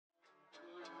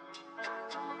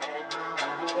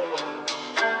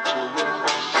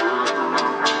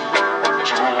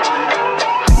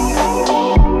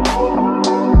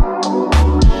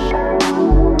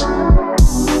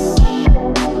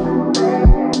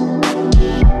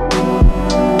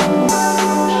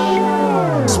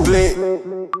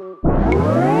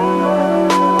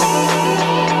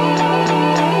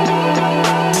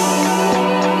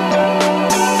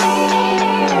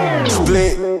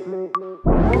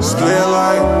Split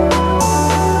like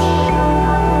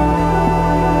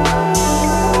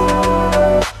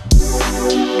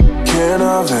can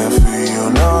I vent for you?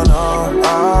 No, no,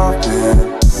 I've been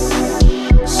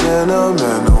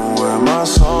sentimental with my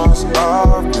songs.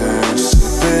 I've been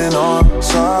sipping on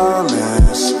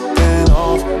silence, sipping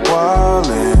off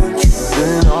wildin',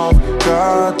 tripping off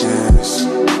guidance.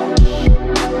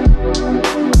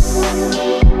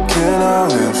 Can I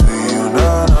vent for you?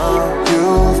 No, no,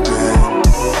 you've been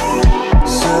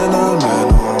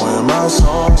sentimental with my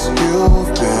songs. You've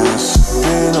been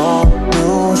sipping on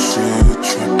new shit,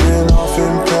 tripping off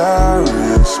in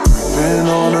Paris, gripping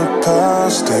on the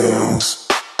past things.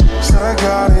 Said I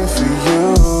got it for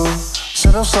you,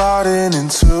 said I'm sliding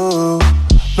into.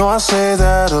 No, I say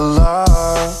that a lot,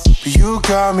 but you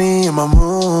got me in my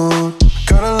mood.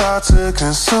 Got a lot to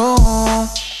consume,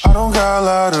 I don't got a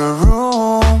lot of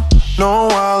room. No,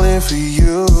 I'm wildin' for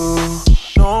you,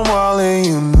 no, I'm wildin',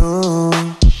 you knew.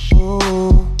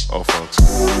 Ooh. Oh, folks.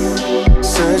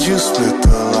 Said you split the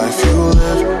life you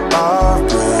live. I've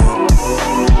been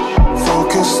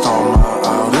focused on my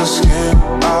outer skin.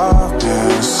 I've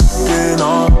been sipping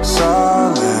on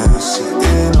silence,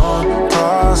 sitting on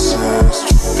process,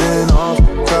 tripping off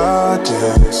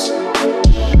guidance,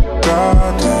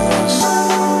 guidance.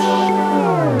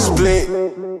 Split.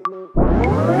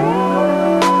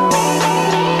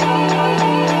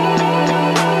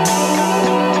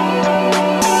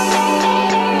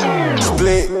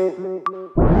 Split.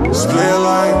 Split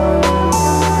like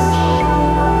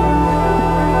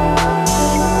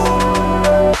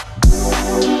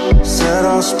said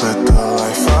I'll split the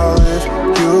life I live.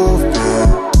 You've been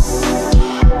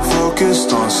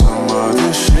focused on some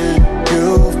other shit.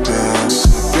 You've been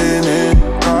sipping in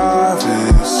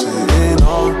private, sitting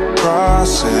on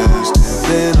process,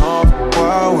 dipping off.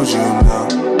 Why would you know?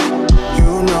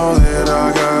 You know that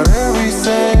I got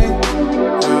everything.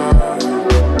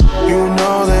 You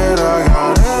know that I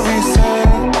got everything.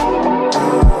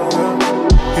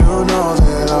 You know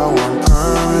that I want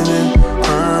permanent,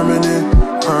 permanent,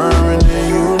 permanent.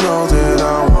 You know that I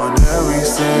want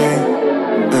everything,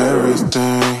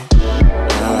 everything.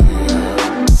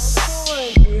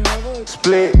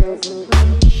 Split.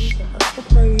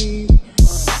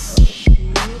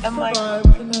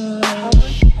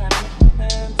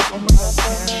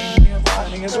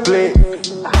 Split.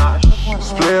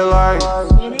 Split like